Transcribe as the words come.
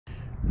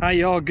Hi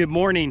y'all, good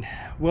morning.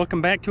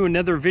 Welcome back to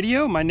another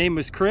video. My name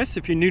is Chris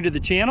if you're new to the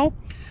channel.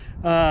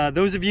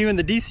 Those of you in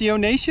the DCO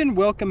Nation,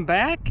 welcome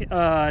back.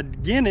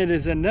 Again, it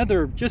is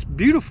another just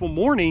beautiful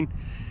morning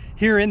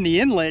here in the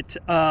inlet.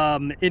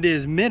 It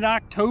is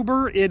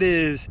mid-October. It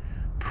is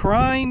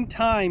prime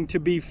time to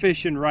be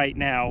fishing right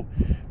now.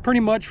 Pretty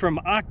much from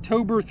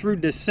October through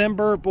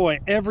December. Boy,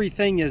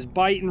 everything is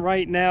biting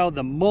right now.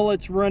 The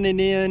mullet's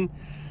running in.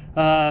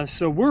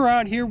 So we're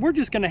out here. We're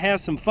just going to have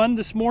some fun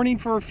this morning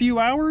for a few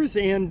hours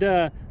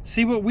and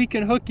see what we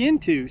can hook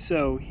into.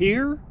 So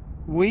here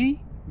we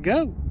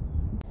go.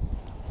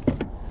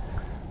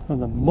 Well,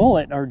 the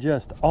mullet are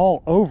just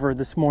all over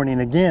this morning.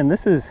 Again,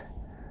 this is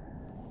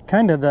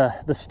kind of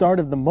the start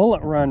of the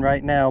mullet run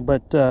right now,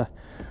 but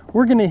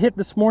we're going to hit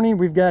this morning.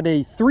 We've got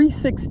a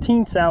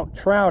 3/16 out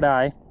trout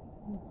eye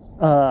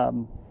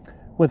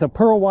with a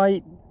pearl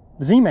white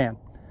Z-Man.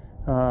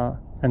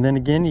 And then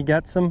again, you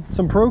got some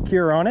Pro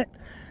Cure on it,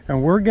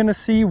 and we're gonna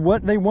see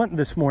what they want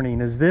this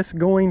morning. Is this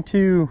going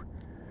to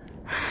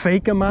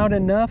fake them out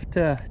enough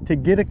to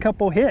get a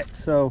couple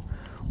hits? So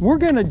we're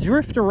gonna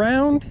drift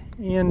around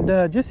and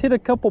just hit a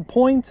couple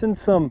points and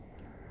some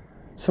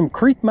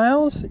creek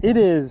mouths. It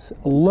is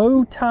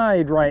low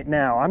tide right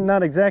now. I'm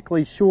not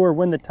exactly sure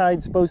when the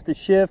tide's supposed to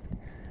shift.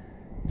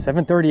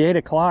 7:30, 8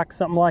 o'clock,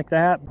 something like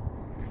that.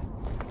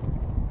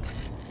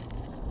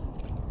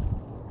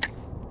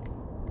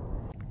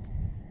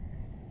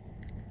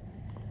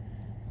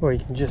 Well, you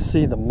can just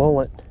see the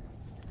mullet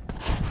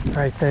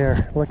right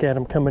there. Look at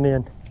him coming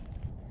in.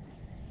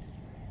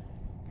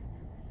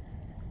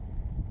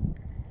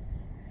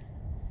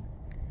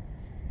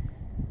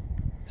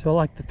 So I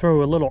like to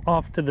throw a little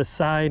off to the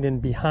side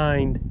and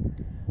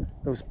behind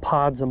those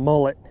pods of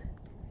mullet.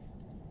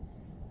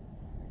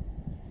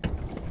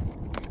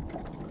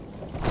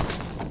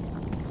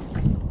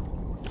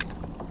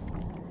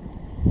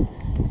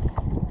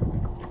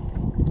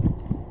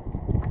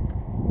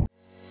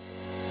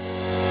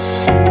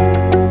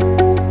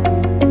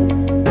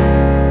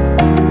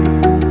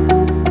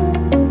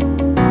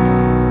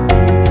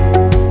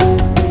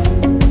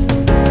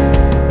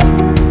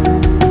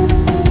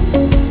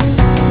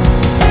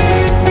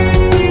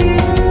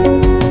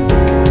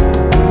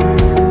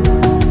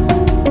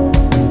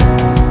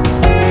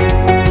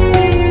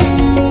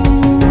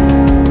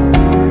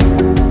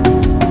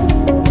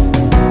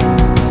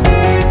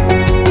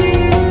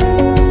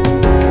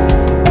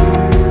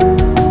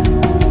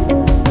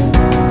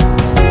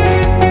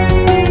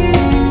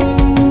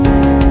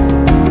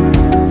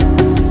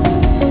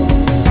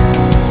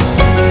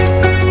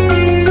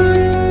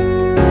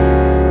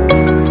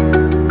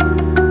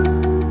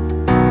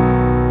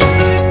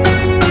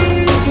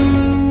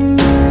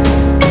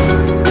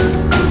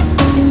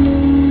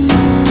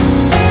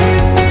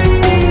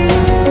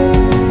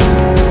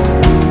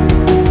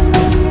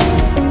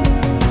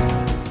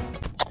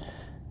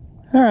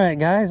 Alright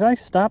guys, I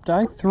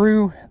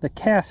threw the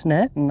cast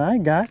net and I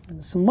got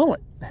some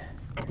mullet.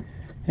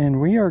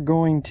 And we are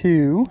going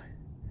to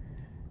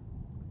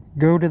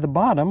go to the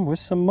bottom with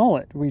some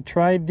mullet. We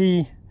tried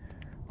the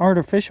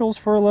Artificals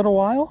for a little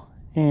while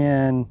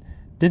and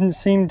didn't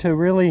seem to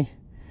really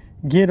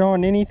get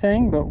on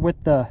anything, but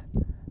with the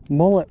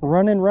mullet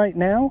running right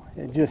now,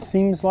 it just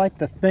seems like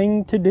the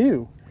thing to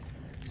do.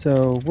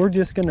 So we're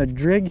just going to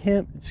jig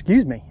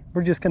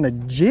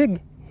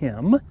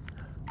him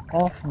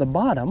off the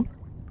bottom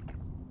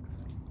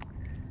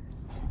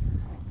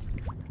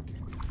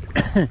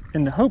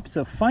in the hopes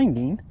of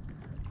finding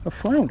a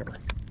flounder.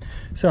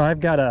 So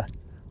I've got a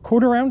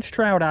 1/4 ounce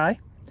trout eye,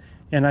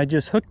 and I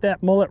just hooked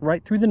that mullet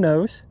right through the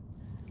nose,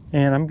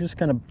 and I'm just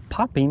going to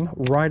pop him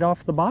right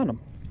off the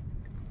bottom.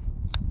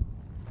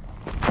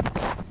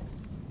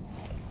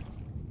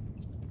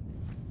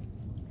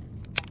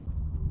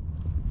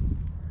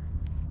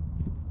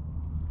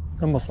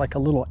 Almost like a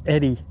little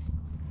eddy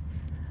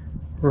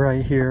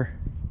right here.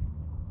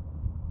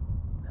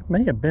 That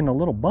may have been a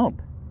little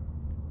bump.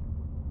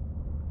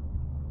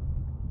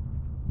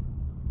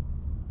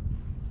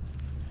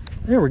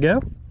 There we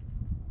go.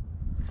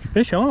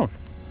 Fish on.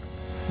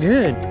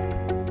 Good.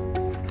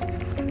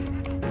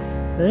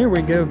 There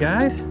we go,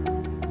 guys.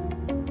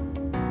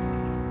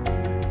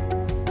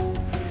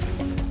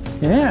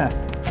 Yeah.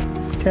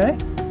 Okay.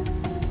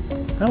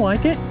 I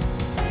like it.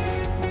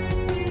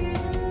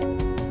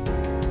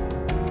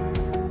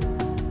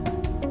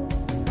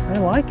 I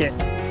like it.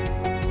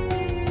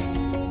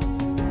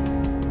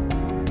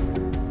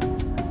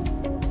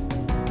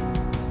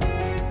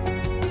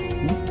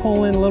 You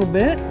pull in a little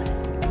bit.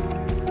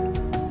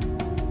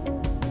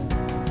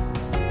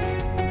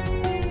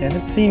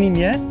 Haven't seen him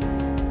yet.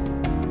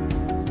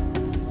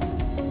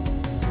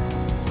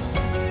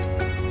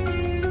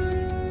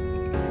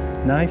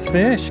 Nice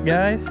fish,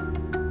 guys.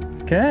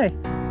 Okay.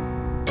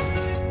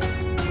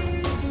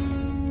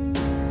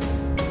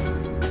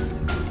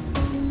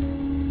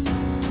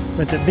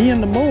 With it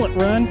being the mullet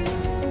run,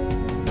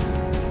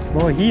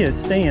 boy, he is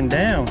staying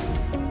down.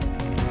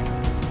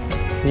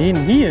 And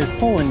he is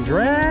pulling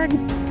drag.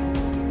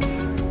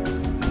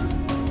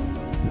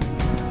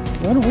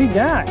 What do we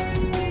got?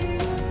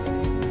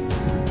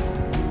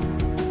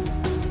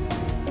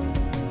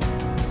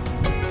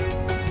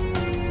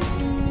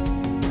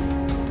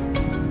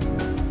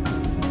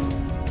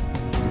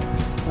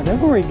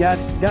 That already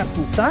got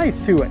some size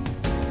to it.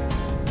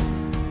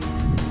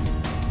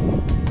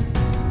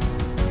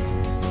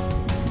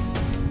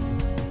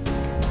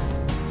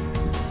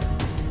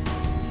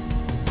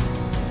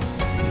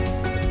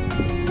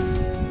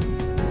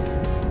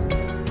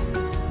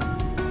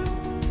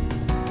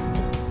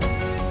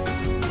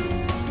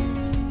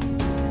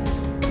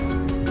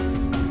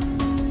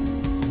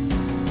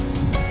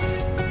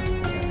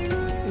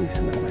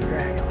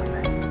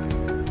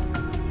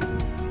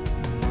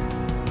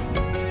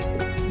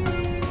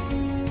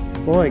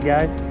 Boy,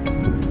 guys,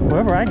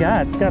 whoever I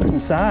got, it's got some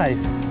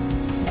size.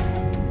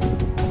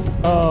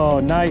 Oh,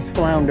 nice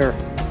flounder.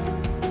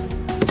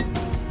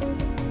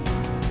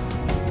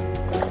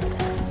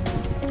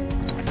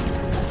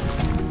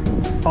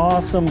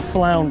 Awesome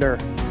flounder.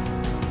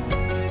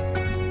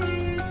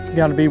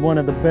 Got to be one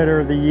of the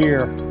better of the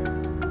year.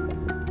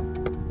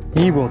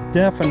 He will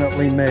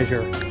definitely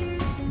measure.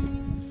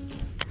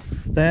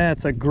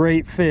 That's a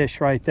great fish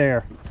right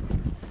there.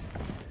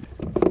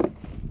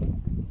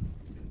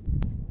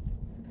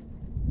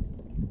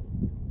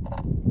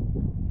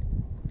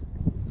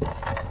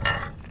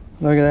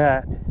 Look at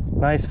that,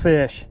 nice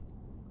fish.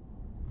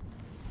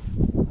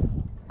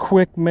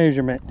 Quick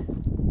measurement.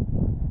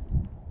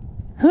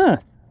 Huh,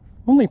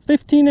 only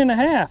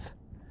 15.5,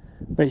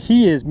 but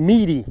he is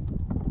meaty.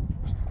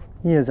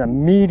 He is a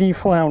meaty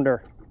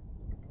flounder.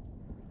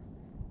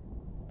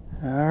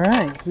 All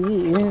right,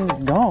 he is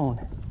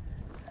gone.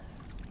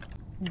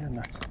 I'm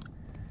gonna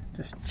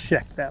just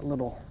check that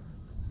little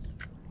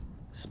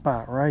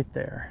spot right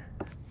there.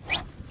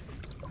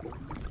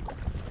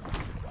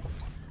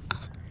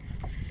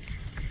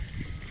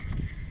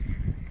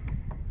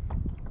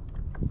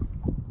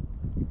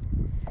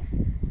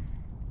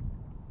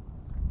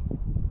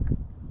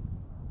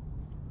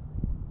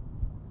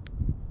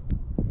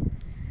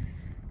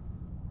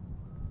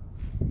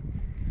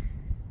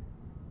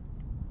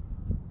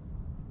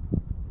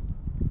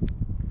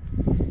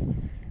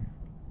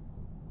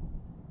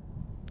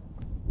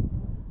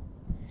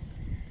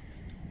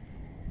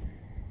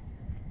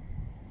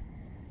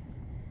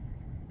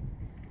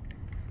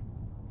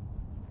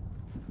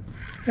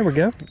 There we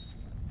go.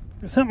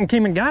 Something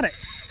came and got it.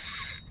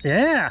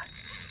 Yeah.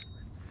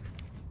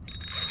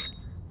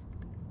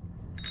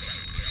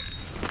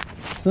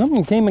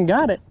 Something came and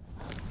got it.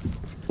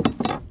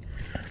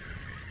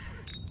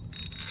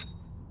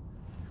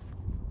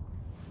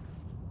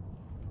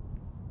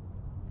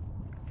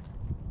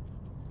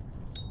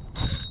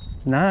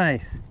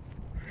 Nice.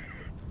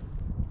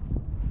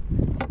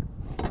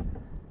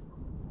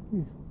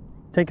 He's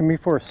taking me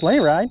for a sleigh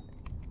ride.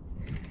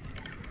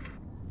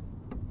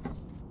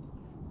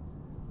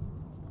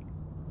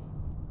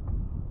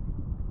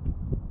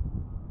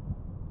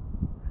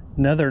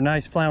 Another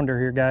nice flounder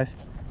here, guys.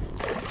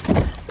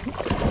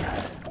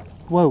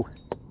 Whoa.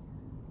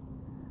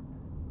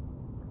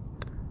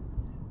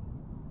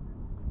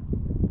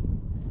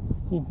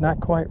 He's not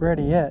quite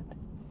ready yet.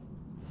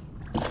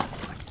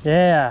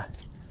 Yeah,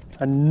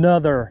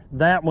 another.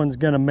 That one's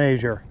gonna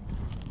measure.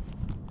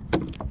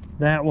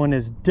 That one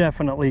is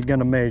definitely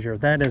gonna measure.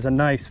 That is a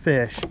nice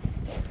fish.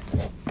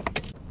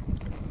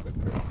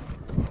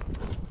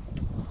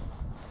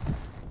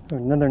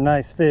 Another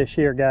nice fish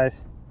here,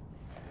 guys.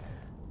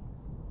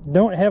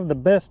 Don't have the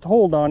best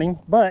hold on him,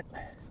 but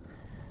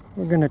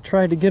we're gonna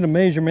try to get a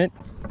measurement.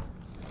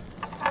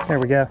 There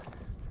we go.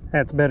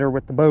 That's better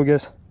with the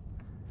bogus.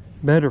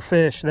 Better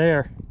fish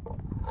there.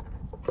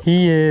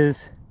 He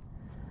is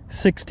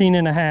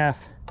 16.5.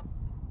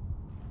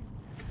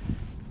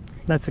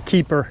 That's a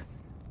keeper.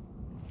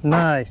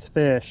 Nice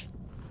fish.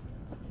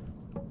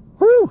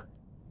 Woo!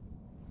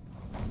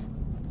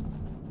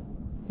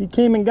 He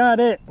came and got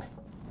it.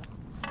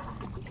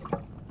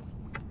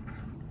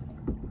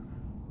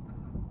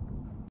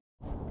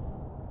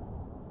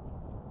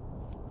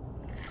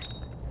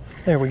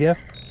 There we go.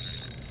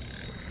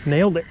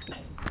 Nailed it.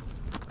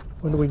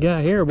 What do we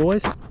got here,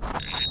 boys?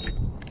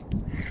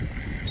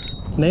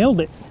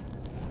 Nailed it.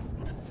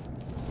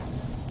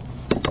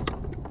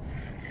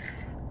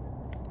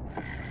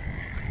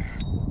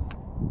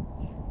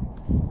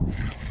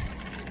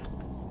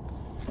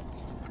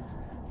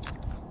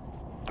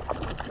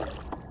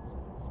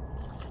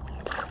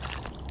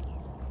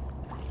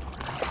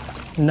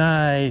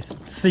 Nice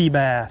sea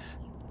bass.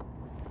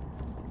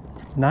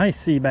 Nice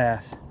sea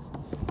bass.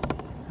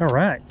 All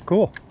right,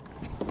 cool.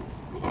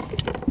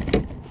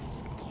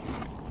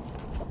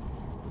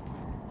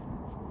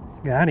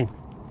 Got him.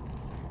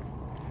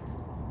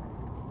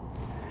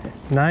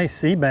 Nice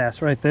sea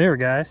bass right there,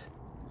 guys.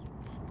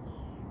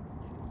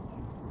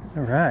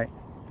 All right.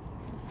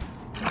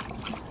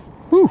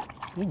 Whew,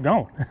 he's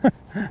gone.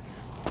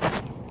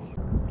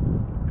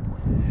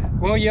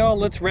 Well, y'all,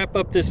 let's wrap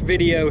up this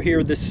video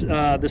here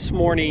this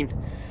morning.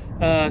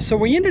 So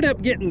we ended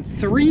up getting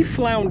 3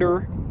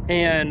 flounder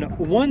and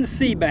 1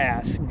 sea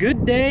bass.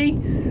 Good day.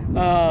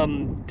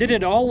 Did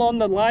it all on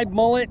the live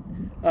mullet.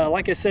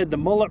 Like I said, the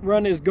mullet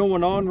run is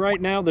going on right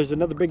now. There's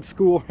another big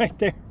school right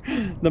there.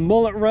 The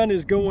mullet run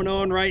is going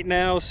on right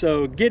now.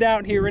 So get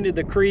out here into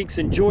the creeks,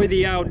 enjoy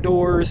the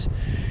outdoors,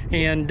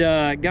 And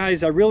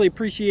guys, I really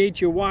appreciate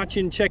you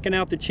watching, checking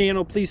out the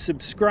channel. Please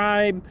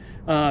subscribe,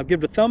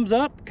 give it a thumbs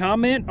up,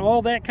 comment,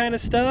 all that kind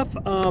of stuff.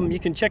 You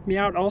can check me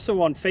out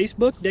also on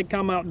Facebook,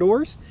 Deadcom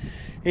Outdoors.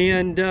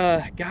 And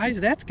guys,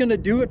 that's gonna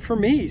do it for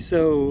me.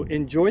 So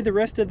enjoy the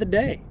rest of the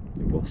day.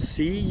 We'll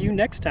see you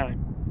next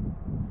time.